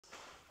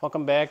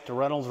Welcome back to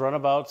Reynolds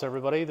Runabouts,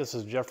 everybody. This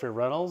is Jeffrey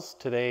Reynolds.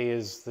 Today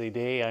is the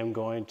day I'm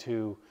going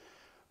to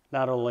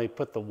not only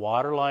put the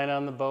waterline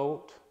on the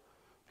boat,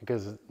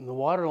 because the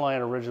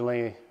waterline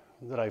originally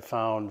that I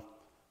found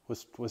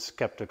was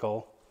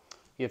skeptical,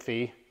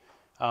 iffy.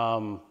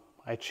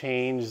 I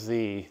changed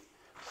the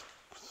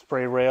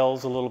spray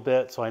rails a little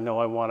bit, so I know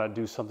I want to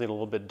do something a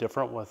little bit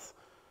different with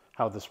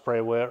how the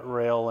spray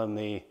rail and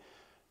the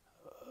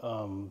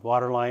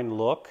waterline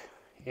look.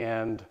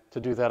 And to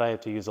do that, I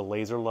have to use a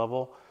laser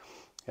level.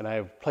 And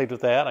I've played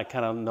with that. I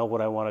kind of know what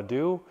I want to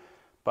do.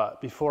 But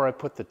before I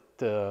put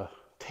the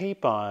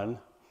tape on,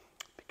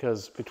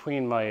 because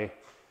between my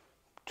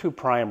two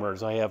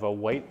primers, I have a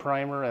white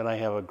primer and I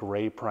have a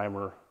gray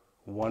primer,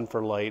 one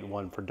for light,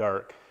 one for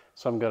dark.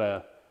 So I'm going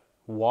to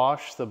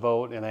wash the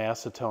boat in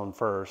acetone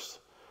first.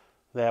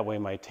 That way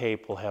my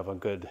tape will have a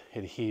good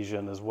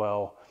adhesion as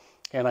well.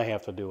 And I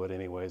have to do it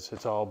anyways.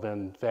 It's all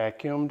been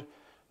vacuumed.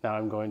 Now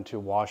I'm going to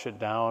wash it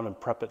down and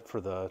prep it for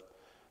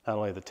not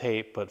only the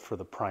tape, but for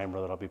the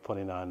primer that I'll be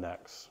putting on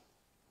next.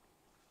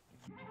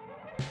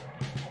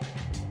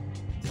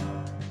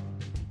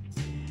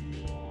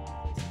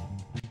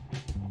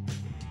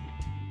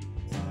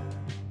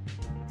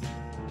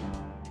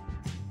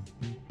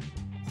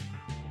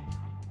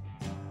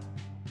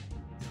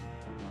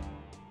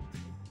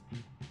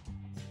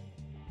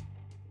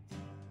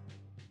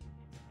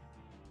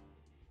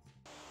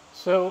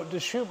 So to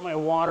shoot my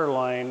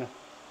waterline,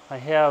 I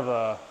have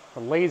a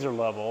laser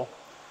level.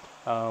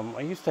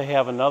 I used to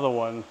have another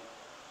one,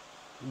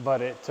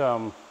 but it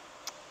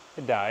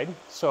died.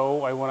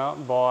 So I went out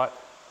and bought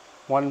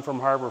one from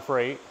Harbor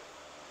Freight.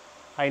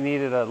 I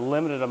needed a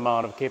limited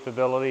amount of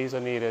capabilities. I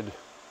needed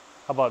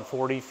about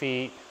 40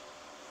 feet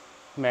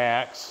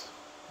max,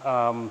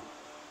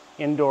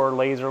 indoor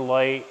laser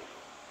light,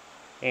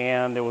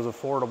 and it was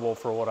affordable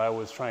for what I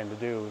was trying to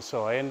do.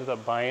 So I ended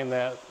up buying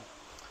that,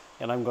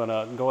 and I'm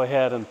gonna go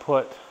ahead and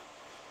put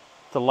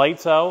the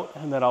lights out,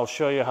 and then I'll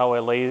show you how I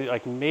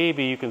like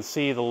maybe you can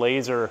see the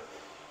laser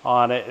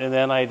on it, and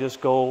then I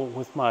just go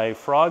with my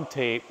frog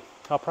tape.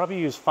 I'll probably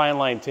use fine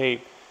line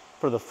tape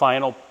for the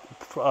final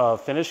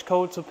finish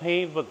coats of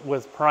paint, but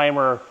with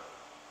primer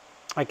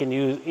I can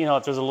use, you know,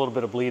 if there's a little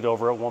bit of bleed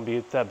over it, won't be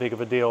that big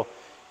of a deal.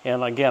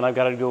 And again, I've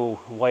got to go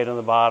white on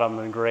the bottom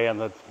and gray on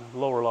the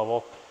lower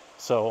level,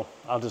 so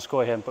I'll just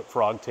go ahead and put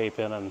frog tape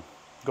in and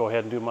go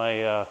ahead and do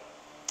my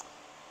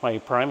my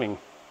priming.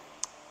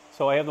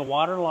 So I have the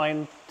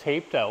waterline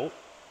taped out,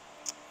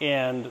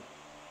 and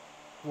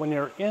when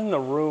you're in the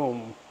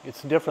room,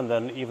 it's different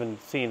than even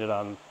seeing it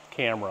on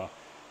camera.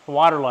 The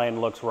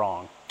waterline looks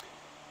wrong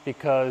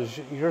because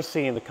you're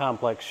seeing the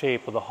complex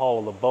shape of the hull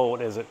of the boat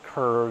as it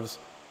curves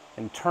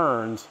and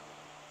turns,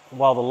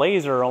 while the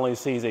laser only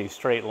sees a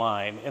straight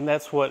line, and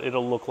that's what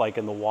it'll look like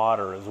in the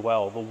water as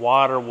well. The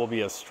water will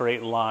be a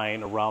straight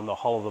line around the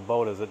hull of the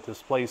boat as it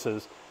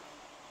displaces.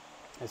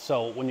 And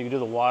so when you do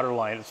the water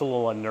line, it's a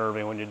little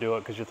unnerving when you do it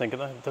because you're thinking,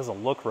 it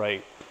doesn't look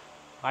right.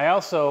 I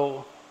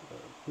also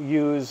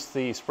use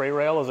the spray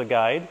rail as a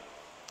guide,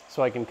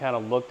 so I can kind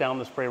of look down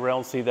the spray rail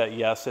and see that,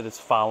 yes, it is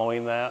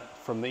following that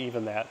from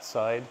even that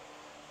side,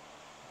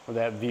 or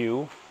that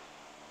view.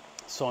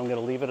 So I'm going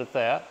to leave it at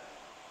that.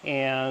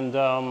 And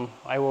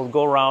I will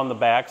go around the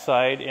back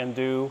side and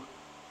do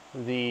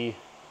the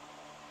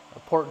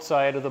port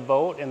side of the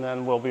boat, and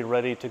then we'll be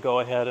ready to go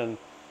ahead and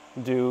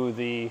do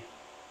the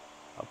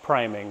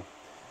priming.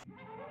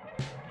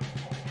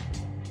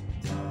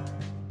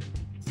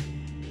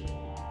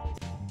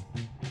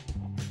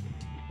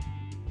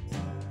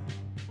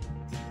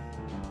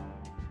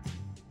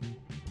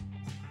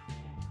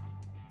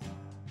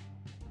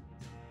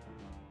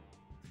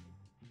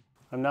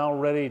 I'm now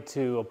ready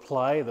to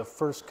apply the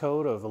first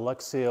coat of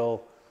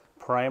Alexseal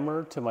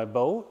primer to my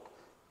boat.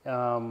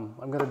 I'm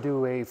going to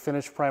do a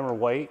finish primer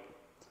white,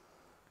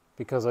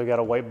 because I got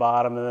a white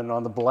bottom, and then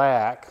on the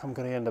black I'm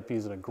going to end up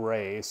using a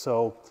gray.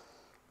 So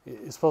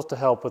it's supposed to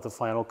help with the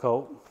final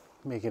coat,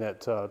 making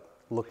it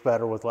look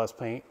better with less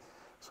paint.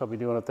 So I'll be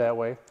doing it that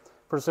way.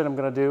 First thing I'm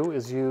going to do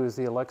is use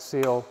the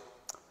Alexseal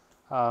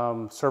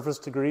surface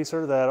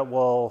degreaser. That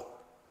will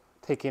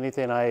take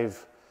anything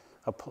I've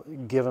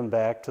given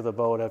back to the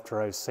boat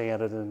after I've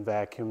sanded and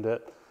vacuumed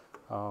it,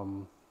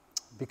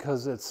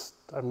 because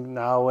I'm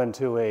now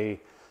into a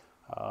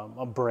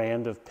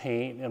brand of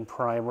paint and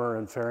primer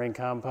and fairing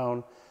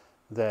compound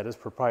that is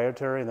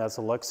proprietary, and that's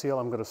Alexseal.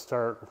 I'm going to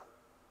start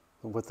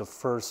with the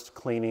first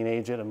cleaning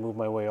agent and move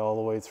my way all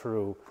the way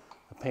through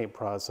the paint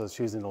process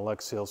using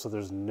Alexseal, so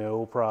there's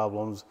no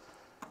problems.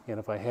 And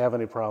if I have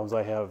any problems,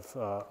 I have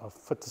a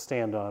foot to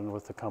stand on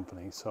with the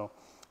company. So I'm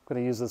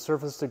going to use the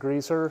surface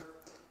degreaser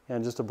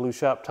and just a blue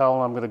shop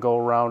towel. I'm going to go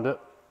around it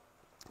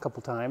a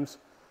couple times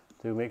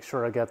to make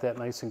sure I got that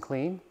nice and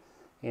clean.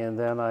 And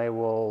then I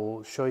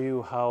will show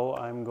you how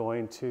I'm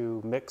going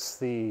to mix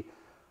the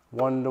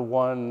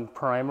 1-to-1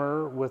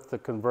 primer with the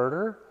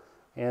converter.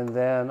 And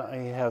then I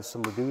have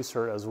some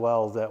reducer as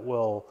well that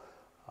will,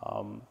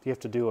 you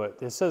have to do it.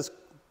 It says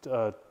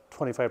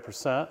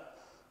 25%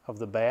 of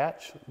the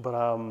batch, but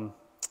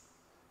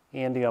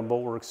Andy on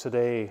Boatworks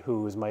today,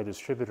 who is my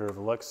distributor of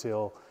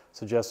Alexseal,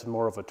 suggested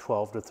more of a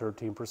 12 to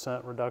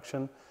 13%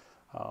 reduction.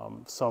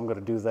 So I'm going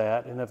to do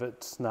that, and if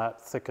it's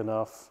not thick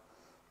enough,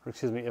 or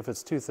excuse me, if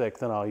it's too thick,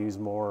 then I'll use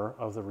more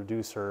of the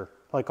reducer,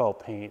 like all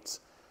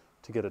paints,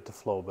 to get it to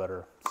flow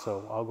better.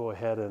 So I'll go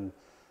ahead and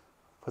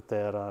put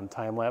that on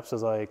time lapse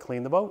as I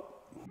clean the boat.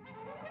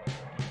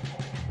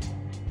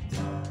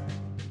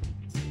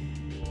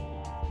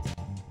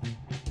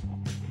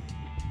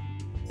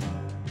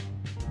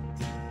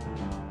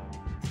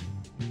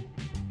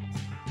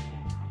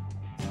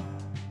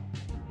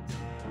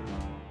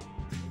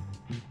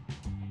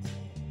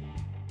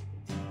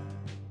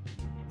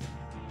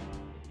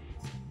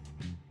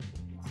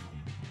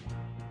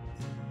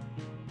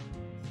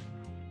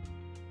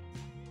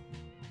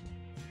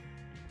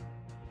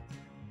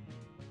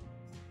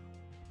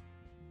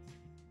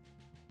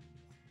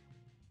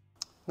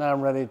 Now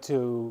I'm ready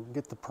to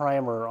get the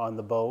primer on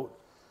the boat.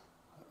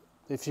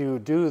 If you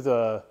do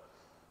the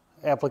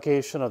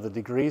application of the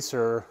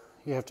degreaser,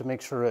 you have to make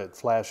sure it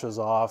flashes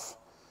off.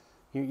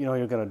 You know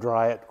you're going to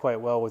dry it quite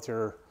well with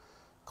your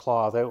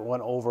cloth. I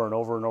went over and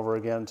over and over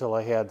again until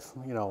I had,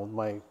 you know,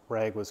 my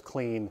rag was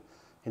clean.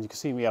 And you can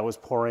see me, I was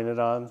pouring it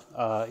on.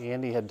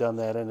 Andy had done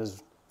that in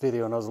his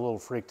video and I was a little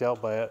freaked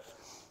out by it.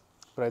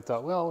 But I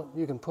thought, well,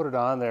 you can put it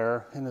on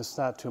there and it's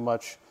not too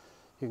much.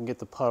 You can get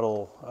the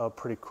puddle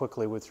pretty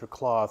quickly with your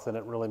cloth, and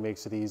it really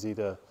makes it easy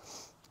to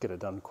get it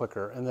done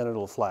quicker, and then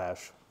it'll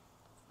flash.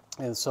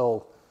 And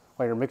so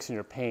while you're mixing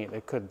your paint,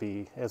 it could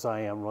be, as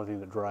I am,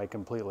 letting it dry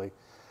completely.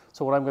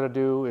 So what I'm going to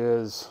do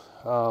is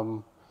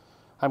I'm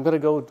going to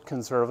go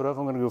conservative.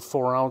 I'm going to go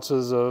 4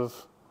 ounces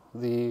of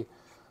the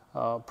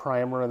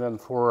primer and then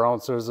 4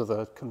 ounces of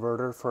the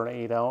converter for an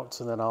 8 ounce,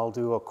 and then I'll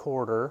do a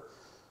quarter.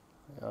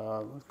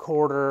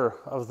 Quarter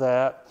of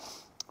that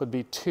would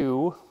be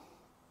 2.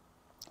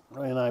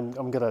 And I'm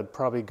going to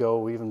probably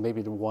go even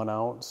maybe to 1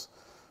 ounce,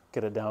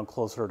 get it down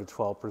closer to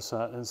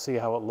 12% and see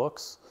how it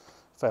looks,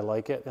 if I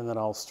like it. And then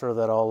I'll stir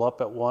that all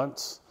up at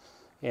once.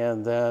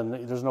 And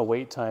then there's no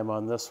wait time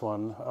on this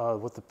one.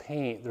 With the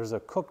paint, there's a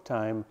cook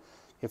time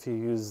if you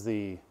use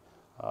the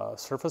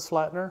surface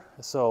flattener.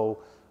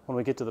 So when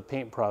we get to the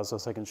paint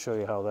process, I can show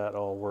you how that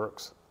all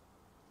works.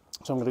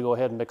 So I'm going to go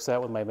ahead and mix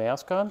that with my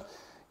mask on.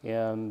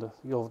 And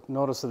you'll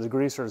notice that the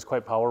degreaser is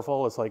quite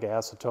powerful. It's like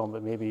acetone,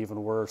 but maybe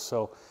even worse.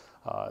 So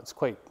it's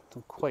quite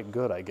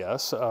good, I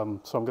guess. So I'm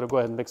going to go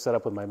ahead and mix that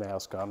up with my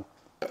mask on.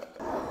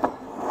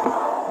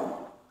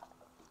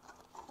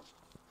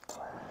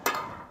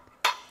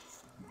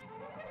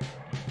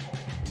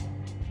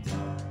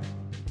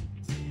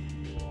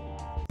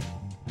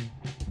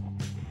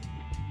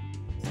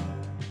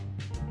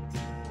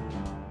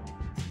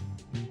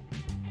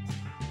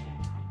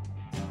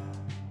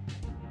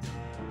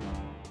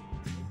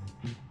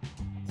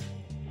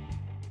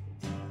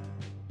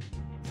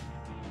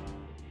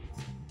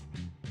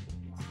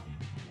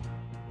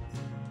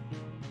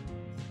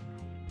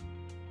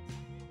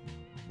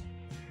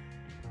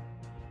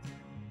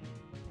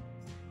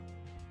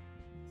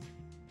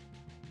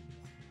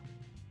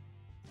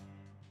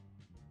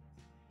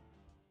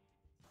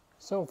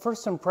 So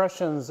first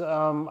impressions,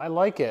 I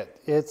like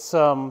it. It's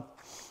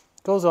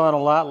goes on a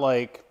lot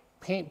like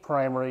paint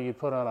primer you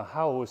put on a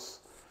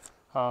house,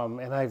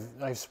 and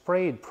I've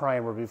sprayed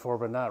primer before,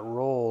 but not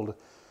rolled.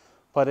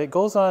 But it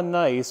goes on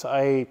nice.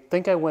 I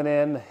think I went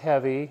in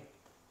heavy.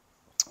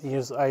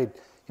 You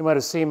might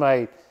have seen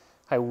I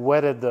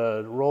wetted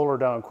the roller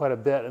down quite a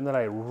bit, and then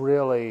I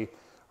really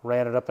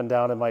ran it up and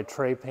down in my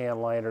tray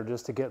pan liner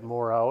just to get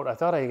more out. I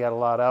thought I got a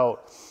lot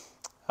out.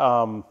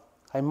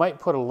 I might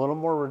put a little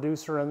more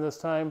reducer in this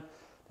time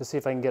to see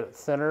if I can get it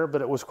thinner,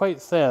 but it was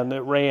quite thin. It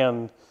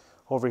ran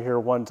over here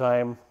one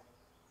time.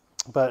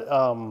 But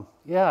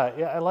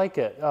yeah, I like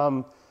it.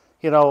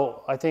 You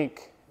know, I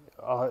think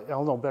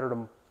I'll know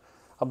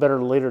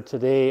better later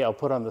today. I'll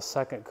put on the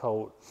second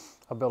coat.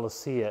 I'll be able to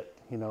see it,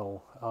 you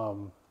know,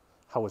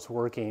 how it's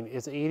working.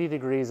 It's 80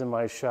 degrees in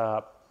my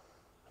shop.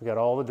 I've got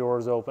all the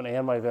doors open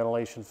and my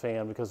ventilation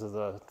fan because of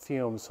the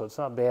fumes, so it's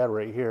not bad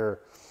right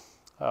here.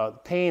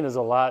 Paint is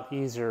a lot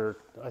easier.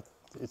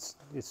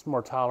 It's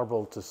more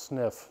tolerable to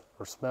sniff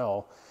or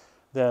smell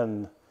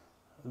than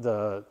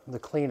the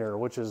cleaner,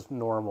 which is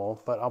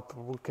normal. But I'll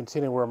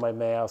continue to wear my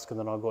mask, and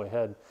then I'll go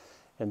ahead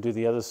and do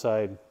the other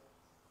side.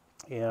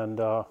 And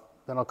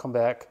then I'll come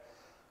back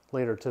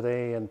later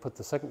today and put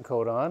the second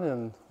coat on,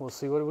 and we'll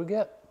see what we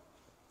get.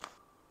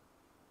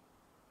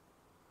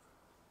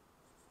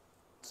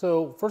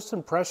 So first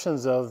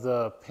impressions of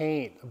the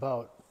paint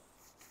about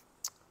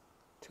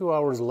 2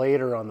 hours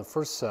later on the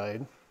first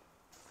side.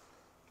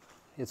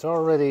 It's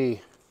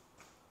already,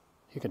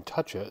 you can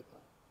touch it.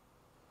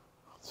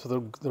 So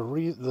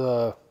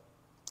let's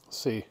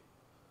see,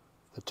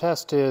 the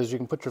test is you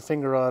can put your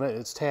finger on it.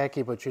 It's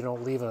tacky, but you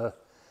don't leave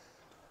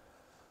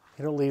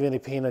any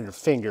paint on your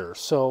finger.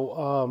 So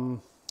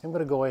I'm going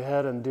to go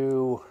ahead and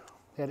do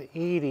at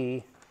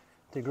 80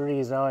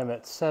 degrees. Now I'm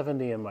at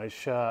 70 in my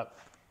shop.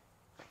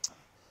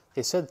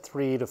 They said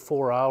 3 to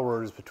 4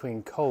 hours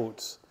between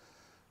coats.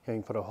 You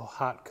can put a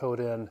hot coat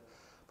in.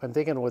 I'm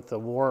thinking with the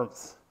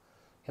warmth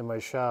in my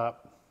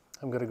shop,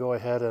 I'm going to go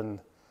ahead and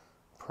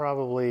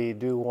probably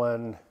do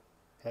one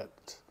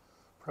at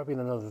probably in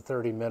another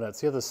 30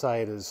 minutes. The other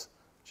side is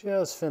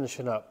just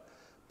finishing up.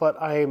 But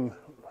I'm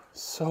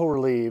so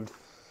relieved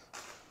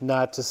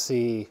not to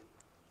see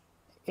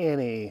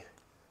any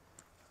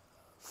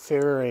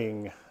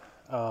fairing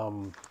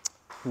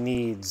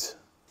needs,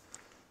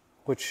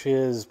 which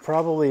is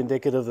probably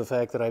indicative of the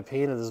fact that I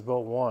painted this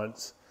boat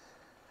once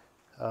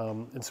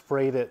and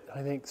sprayed it,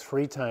 I think,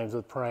 3 times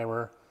with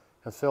primer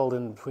and filled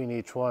in between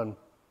each one.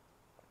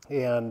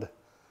 And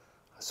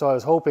so I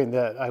was hoping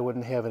that I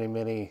wouldn't have any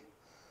many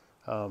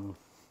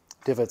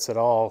divots at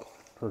all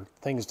or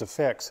things to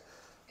fix.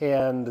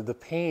 And the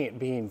paint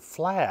being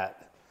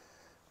flat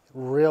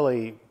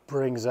really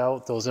brings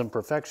out those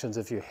imperfections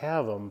if you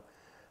have them.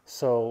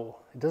 So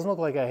it doesn't look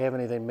like I have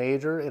anything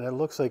major, and it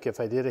looks like if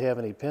I did have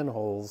any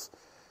pinholes,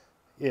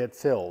 it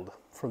filled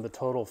from the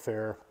total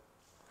fair.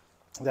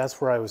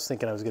 That's where I was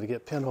thinking I was going to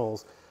get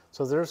pinholes.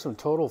 So there's some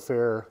total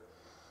fair.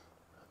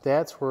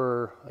 That's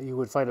where you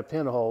would find a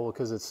pinhole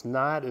because it's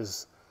not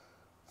as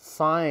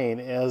fine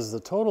as the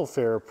total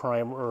fair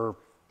primer or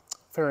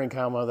fairing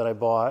compound that I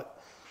bought,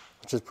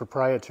 which is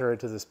proprietary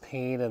to this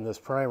paint and this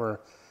primer.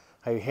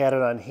 I had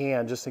it on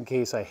hand just in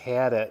case I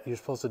had it. You're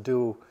supposed to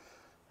do,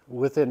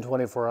 within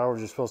 24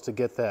 hours, you're supposed to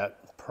get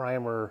that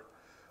primer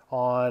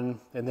on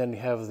and then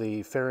have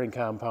the fairing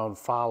compound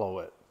follow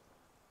it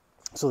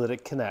so that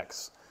it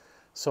connects.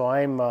 So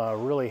I'm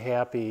really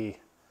happy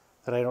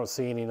that I don't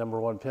see any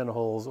 #1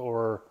 pinholes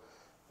or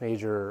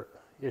major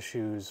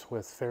issues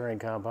with fairing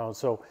compound.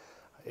 So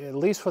at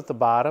least with the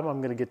bottom,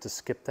 I'm going to get to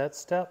skip that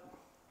step,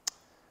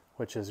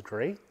 which is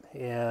great.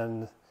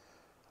 And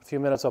a few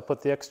minutes, I'll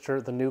put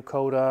the new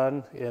coat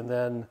on, and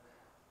then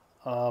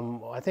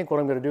I think what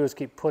I'm going to do is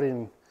keep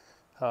putting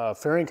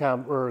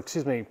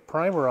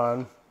primer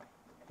on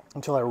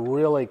until I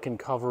really can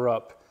cover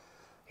up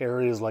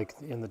areas like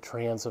in the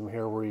transom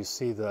here where you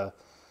see the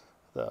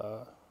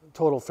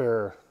total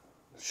fair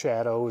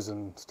shadows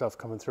and stuff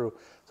coming through.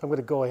 So I'm going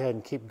to go ahead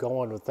and keep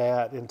going with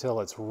that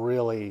until it's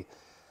really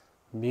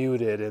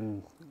muted.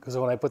 And because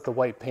when I put the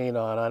white paint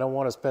on, I don't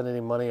want to spend any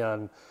money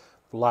on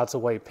lots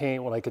of white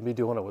paint when I could be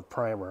doing it with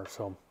primer.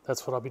 So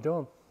that's what I'll be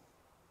doing.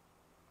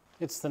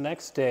 It's the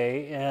next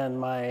day, and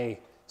my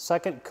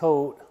second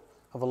coat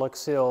of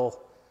Alexseal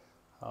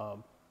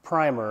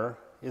primer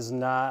is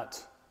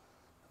not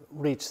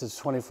reached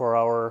this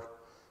 24-hour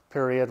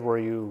period where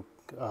you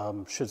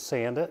should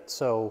sand it.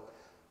 So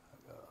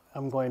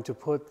I'm going to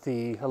put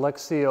the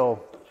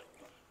Alexseal,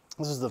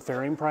 this is the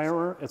fairing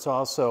primer. It's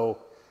also,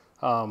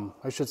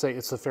 I should say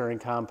it's the fairing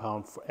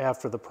compound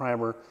after the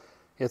primer.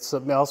 It's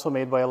also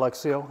made by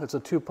Alexseal. It's a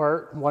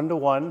 2-part,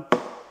 1-to-1,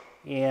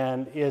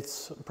 and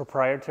it's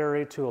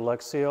proprietary to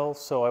Alexseal.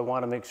 So I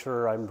want to make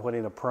sure I'm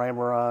putting a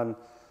primer on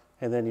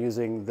and then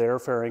using their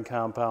fairing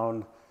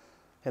compound,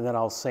 and then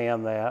I'll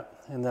sand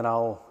that, and then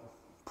I'll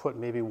put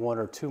maybe 1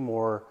 or 2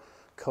 more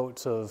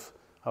coats of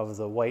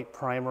the white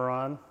primer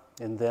on,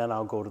 and then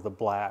I'll go to the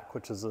black,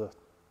 which is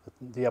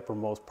the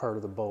uppermost part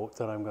of the boat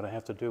that I'm going to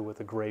have to do with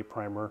the gray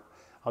primer.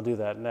 I'll do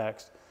that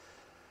next.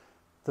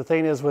 The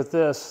thing is with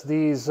this,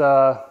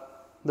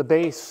 the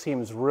base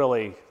seems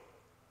really,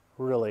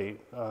 really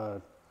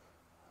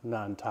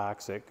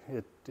non-toxic.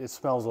 It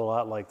smells a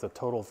lot like the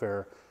Total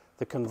Fair.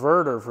 The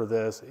converter for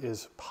this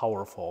is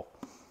powerful.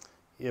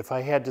 If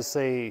I had to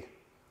say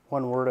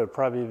one word, it would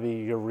probably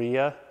be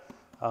urea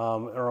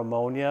or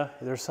ammonia.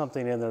 There's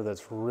something in there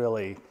that's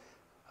really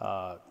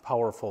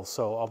powerful.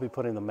 So I'll be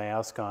putting the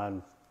mask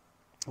on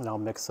and I'll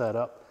mix that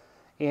up.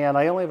 And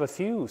I only have a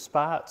few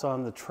spots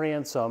on the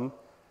transom,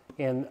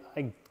 and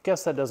I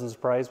guess that doesn't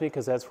surprise me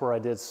because that's where I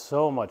did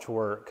so much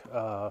work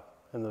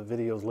in the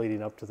videos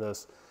leading up to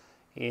this.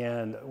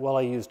 And while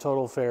I use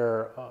Total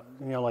Fair,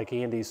 like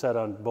Andy said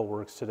on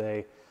Boatworks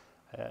today,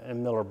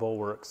 and Miller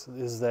Boatworks,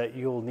 is that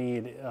you'll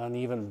need an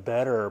even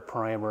better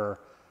primer,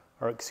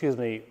 or excuse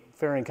me,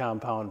 fairing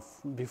compound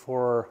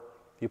before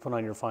you put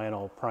on your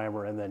final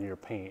primer and then your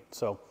paint.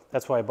 So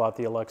that's why I bought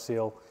the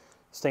Alexseal.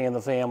 Stay in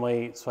the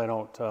family so I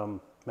don't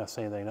mess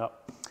anything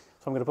up.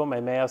 So I'm going to put my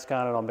mask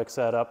on and I'll mix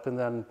that up, and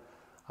then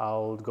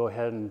I'll go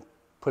ahead and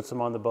put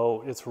some on the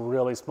boat. It's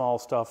really small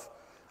stuff.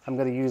 I'm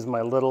going to use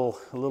my little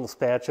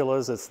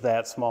spatulas. It's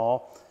that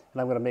small, and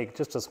I'm going to make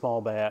just a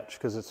small batch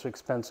because it's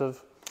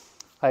expensive.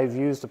 I've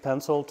used a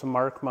pencil to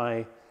mark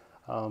my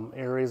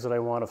areas that I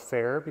want to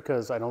fair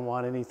because I don't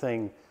want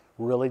anything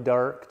really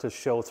dark to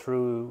show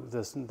through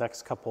this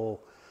next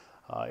couple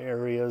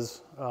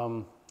areas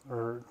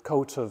or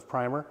coats of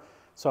primer.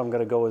 So I'm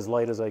going to go as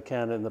light as I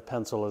can, and the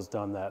pencil has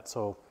done that.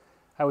 So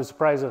I was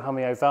surprised at how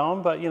many I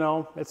found, but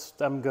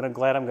I'm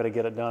glad I'm going to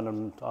get it done,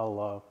 and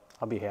I'll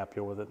be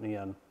happier with it in the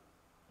end.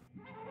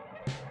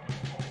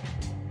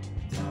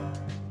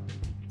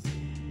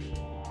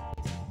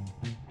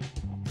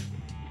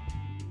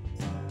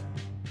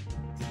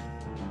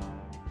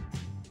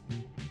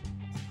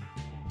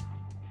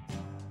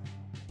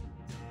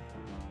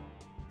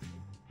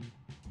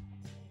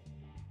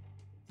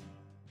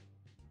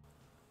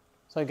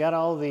 So I got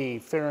all the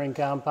fairing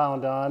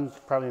compound on,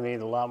 probably made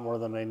a lot more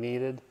than I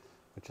needed,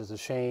 which is a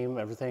shame.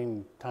 Every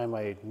time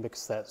I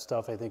mix that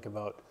stuff, I think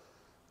about,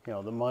 you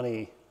know, the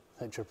money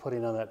that you're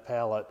putting on that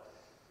pallet,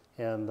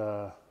 and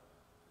got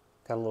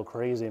a little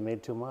crazy,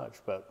 made too much,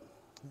 but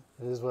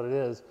it is what it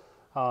is.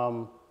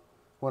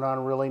 Went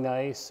on really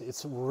nice.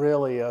 It's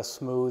really a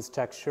smooth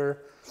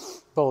texture,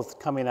 both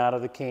coming out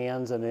of the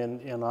cans and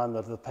in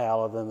onto the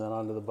pallet and then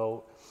onto the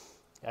boat.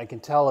 I can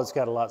tell it's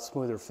got a lot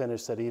smoother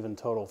finish than even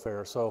Total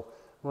Fair. So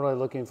I'm really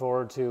looking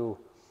forward to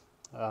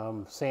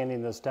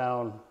sanding this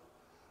down.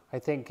 I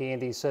think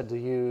Andy said to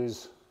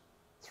use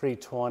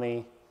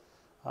 320,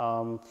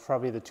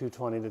 probably the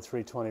 220 to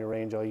 320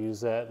 range. I'll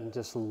use that and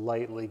just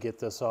lightly get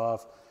this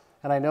off.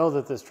 And I know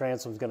that this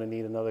transom is going to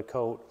need another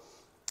coat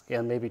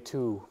and maybe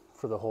two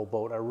for the whole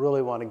boat. I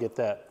really want to get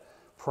that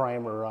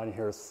primer on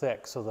here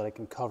thick so that I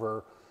can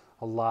cover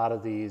a lot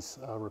of these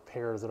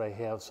repairs that I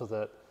have, so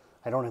that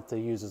I don't have to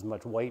use as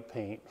much white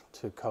paint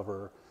to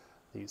cover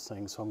these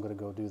things. So I'm going to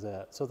go do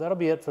that. So that'll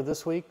be it for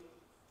this week.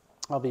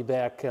 I'll be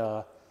back in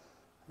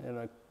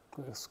a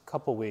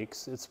couple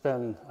weeks. It's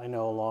been, I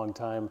know, a long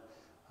time.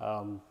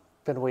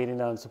 Been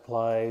waiting on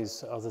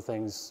supplies, other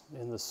things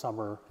in the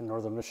summer in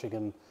northern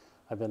Michigan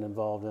I've been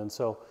involved in.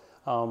 So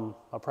I'll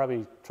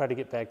probably try to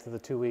get back to the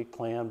 2-week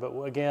plan. But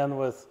again,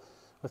 with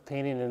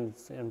painting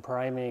and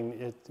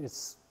priming,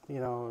 it's, you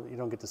know, you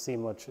don't get to see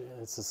much.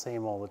 It's the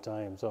same all the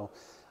time. So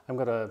I'm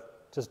going to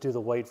just do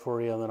the white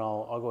for you, and then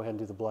I'll go ahead and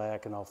do the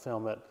black, and I'll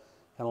film it,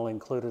 and I'll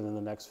include it in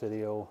the next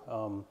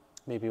video,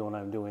 maybe when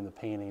I'm doing the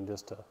painting,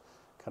 just to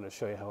kind of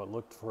show you how it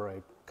looked before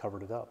I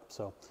covered it up.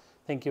 So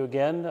thank you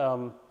again.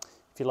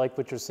 If you like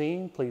what you're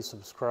seeing, please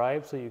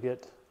subscribe so you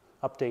get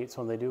updates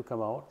when they do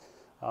come out.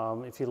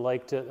 If you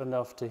liked it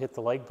enough to hit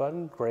the like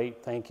button,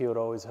 great, thank you, it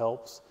always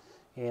helps.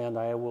 And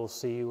I will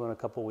see you in a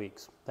couple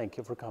weeks. Thank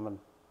you for coming.